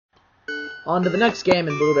On to the next game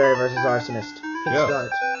in Blueberry vs. Arsonist. Hit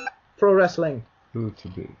start. Pro wrestling. Who to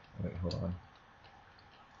be? Wait, hold on.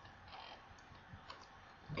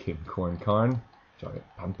 Kid Corn Karn. Giant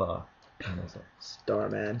Panther.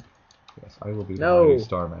 Starman. Yes, I will be the mighty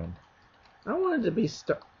Starman. I wanted to be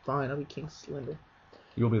Fine, I'll be King Slender.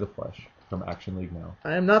 You'll be the Flesh from Action League now.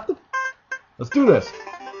 I am not the... Let's do this!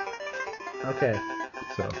 Okay.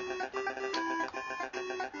 So.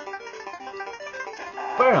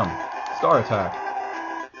 Bam! Star attack.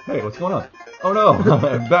 Hey, what's going on? Oh no!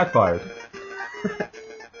 It backfired.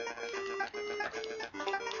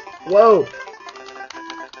 Whoa!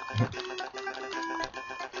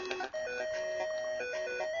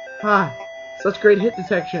 Ah, such great hit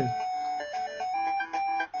detection.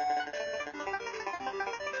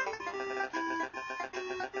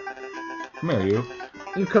 Come here, you.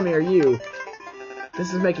 You come here, you.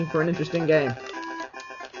 This is making for an interesting game.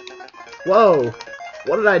 Whoa!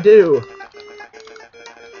 What did I do?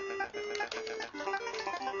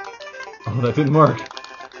 Oh, that didn't work.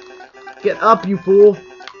 Get up, you fool!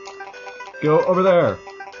 Go over there.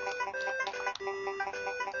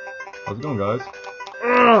 How's it going, guys?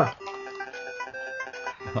 Ugh.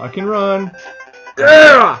 I can run.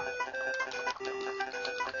 Ugh.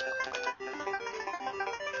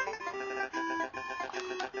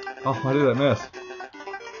 Oh, why did I miss?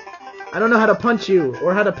 I don't know how to punch you,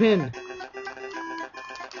 or how to pin.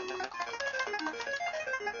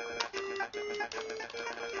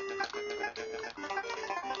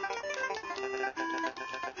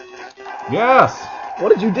 Yes! What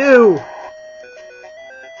did you do?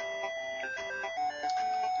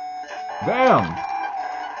 Bam!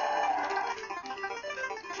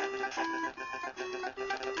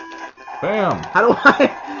 Bam! How do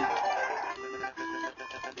I...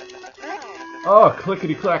 Oh,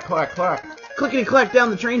 clickety clack clack clack. Clickety clack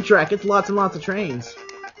down the train track. It's lots and lots of trains.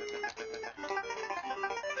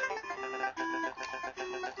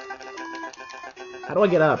 How do I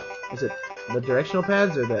get up? Is it the directional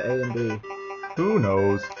pads or the A and B? Who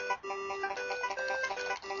knows?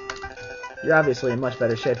 You're obviously in much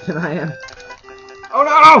better shape than I am. Oh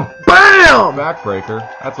no! BAM! Backbreaker.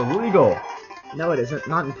 That's illegal. No, it isn't.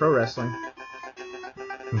 Not in pro wrestling.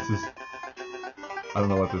 This is... I don't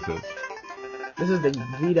know what this is. This is the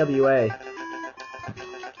VWA.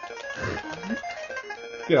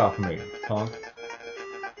 Get off of me, honk.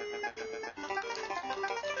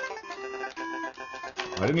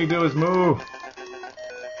 Why didn't he do his move?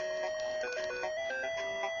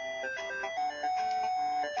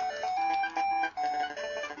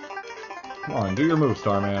 Come on, do your move,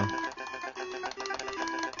 Starman.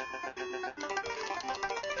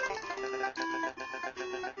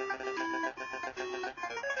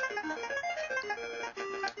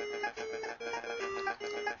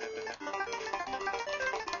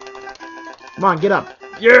 Come on, get up.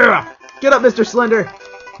 Yeah! Get up, Mr. Slender.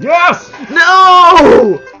 Yes!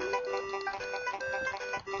 No!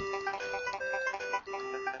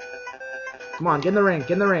 Come on, get in the ring.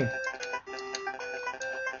 Get in the ring.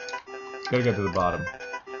 Gotta get to the bottom.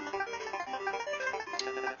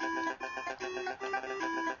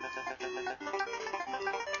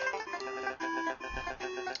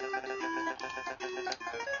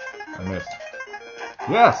 I missed.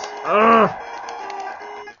 Yes! Ugh.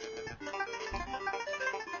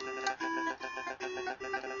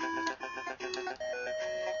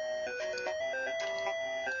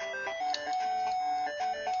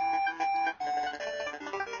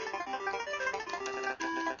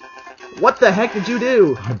 What the heck did you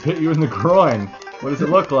do? I bit you in the groin. What does it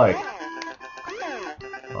look like?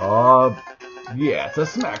 Yeah, it's a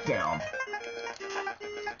smackdown.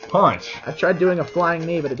 Punch. I tried doing a flying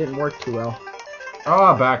knee, but it didn't work too well.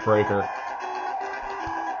 Ah, backbreaker.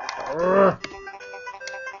 Ugh.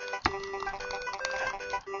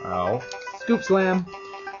 Ow. Scoop slam.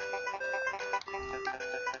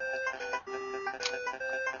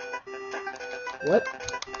 What?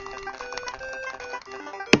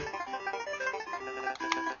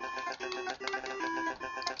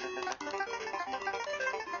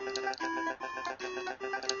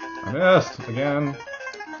 I missed again.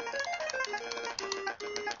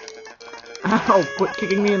 Ow, quit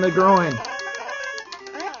kicking me in the groin.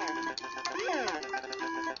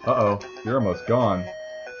 Uh-oh, you're almost gone.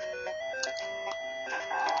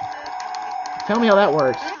 Tell me how that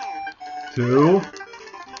works. 2.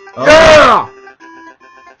 Oh. Yeah!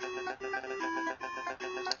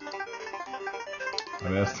 I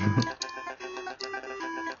missed.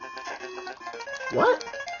 What?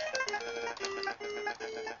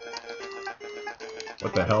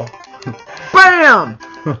 What the hell? BAM!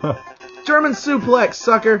 German suplex,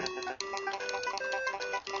 sucker.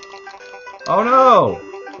 Oh no!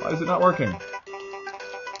 Why is it not working?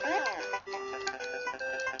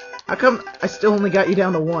 How come I still only got you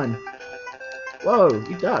down to 1? Whoa,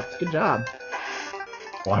 you ducked. Good job.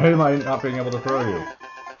 Why am I not being able to throw you?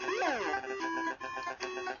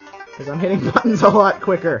 Because I'm hitting buttons a lot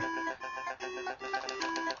quicker.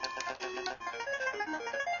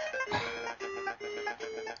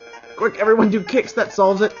 Quick, everyone do kicks, that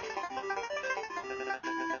solves it.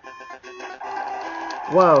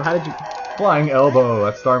 Whoa, how did you... Flying elbow,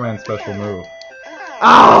 that's Starman's special move.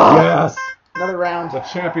 Oh! Yes! Another round. The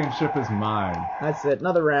championship is mine. That's it,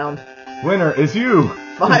 another round. Winner is you!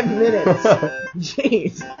 5 minutes!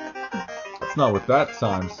 Jeez. That's not what that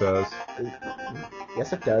sign says.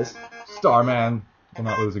 Yes, it does. Starman will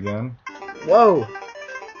not lose again. Whoa!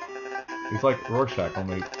 He's like Rorschach,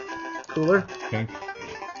 only Cooler. pink.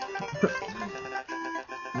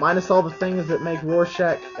 Minus all the things that make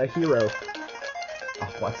Rorschach a hero. Oh,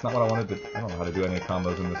 that's not what I wanted to... I don't know how to do any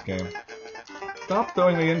combos in this game. Stop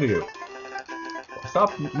throwing me into you.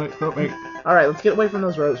 Stop make... Alright, let's get away from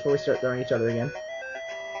those ropes before we start throwing each other again.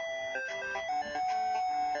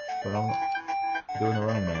 But I'm doing the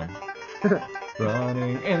running man.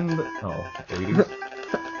 Running in the... Oh, 80s.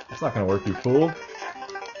 That's not gonna work, you fool.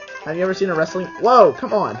 Have you ever seen a wrestling... Whoa,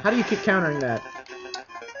 come on. How do you keep countering that?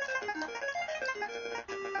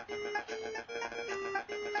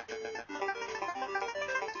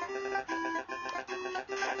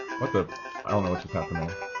 What the... I don't know what just happened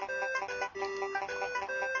there.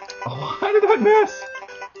 Oh, why did I miss?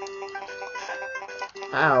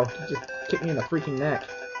 Ow, you just kicked me in the freaking neck.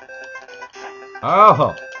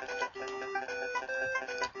 Oh!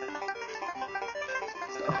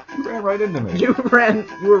 Stop. You ran right into me. You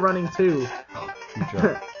were running too. Oh, you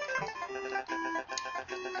jerk.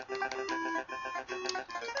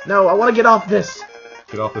 No, I want to get off this.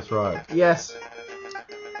 Get off this ride. Yes.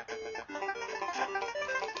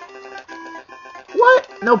 What?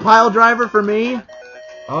 No pile driver for me?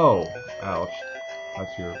 Oh, ouch.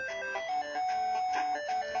 That's your...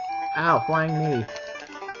 Ow, flying knee.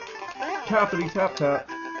 Tappity tap tap.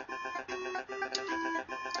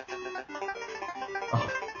 Oh,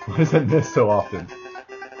 why does that miss so often?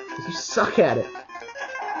 Because you suck at it.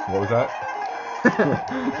 What was that?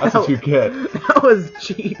 That's what you get. That was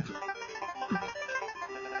cheap.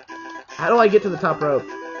 How do I get to the top rope?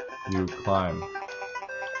 You climb.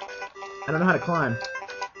 I don't know how to climb.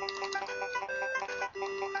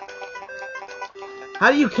 How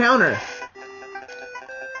do you counter?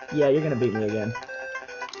 Yeah, you're gonna beat me again.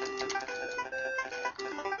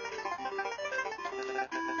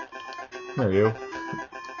 There you.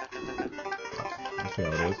 Let's see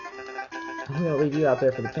how it is. I'm gonna leave you out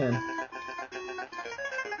there for the pin.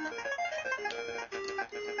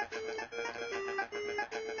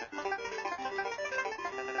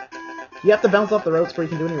 You have to bounce off the ropes before you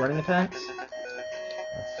can do any running attacks?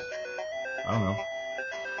 I don't know.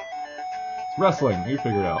 It's wrestling. You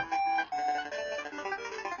figure it out.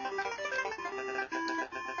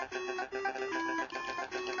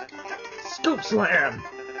 Scoop slam!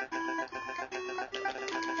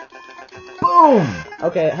 Boom!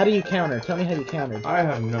 Okay, how do you counter? Tell me how you counter. I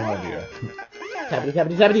have no idea. Tappity,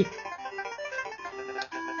 tappity, tappity!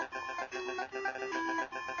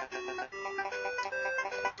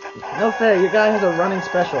 No fair, your guy has a running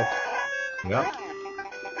special. Yep.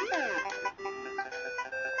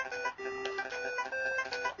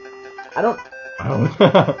 I don't... Oh.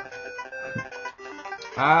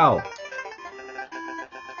 Ow.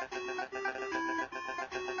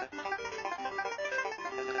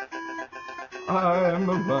 I'm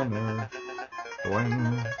a runner.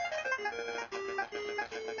 Boing.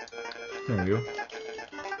 There you go.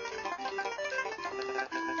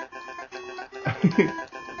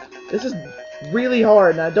 This is really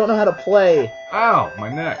hard, and I don't know how to play. Ow! My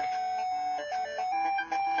neck.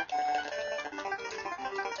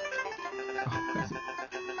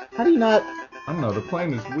 How do you not... I don't know, the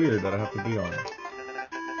plane is weird that I have to be on.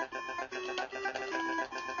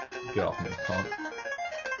 Get off me, punk.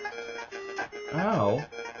 Ow.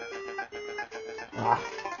 Ah.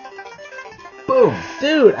 Boom!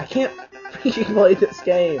 Dude, I can't freaking play this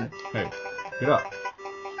game. Hey, get up.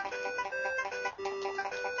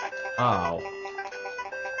 Ow.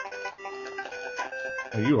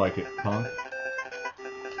 Hey, you like it, punk.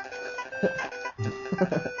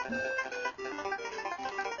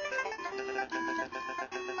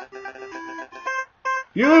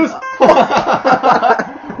 You lose!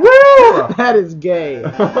 Woo! That is gay.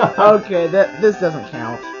 Okay, this doesn't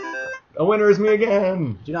count. A winner is me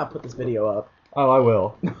again! Do not put this video up. Oh, I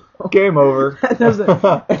will. Game over. That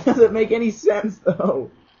doesn't make any sense, though.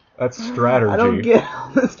 That's strategy. I don't get how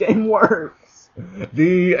this game works.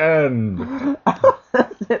 The end.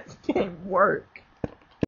 This can't work.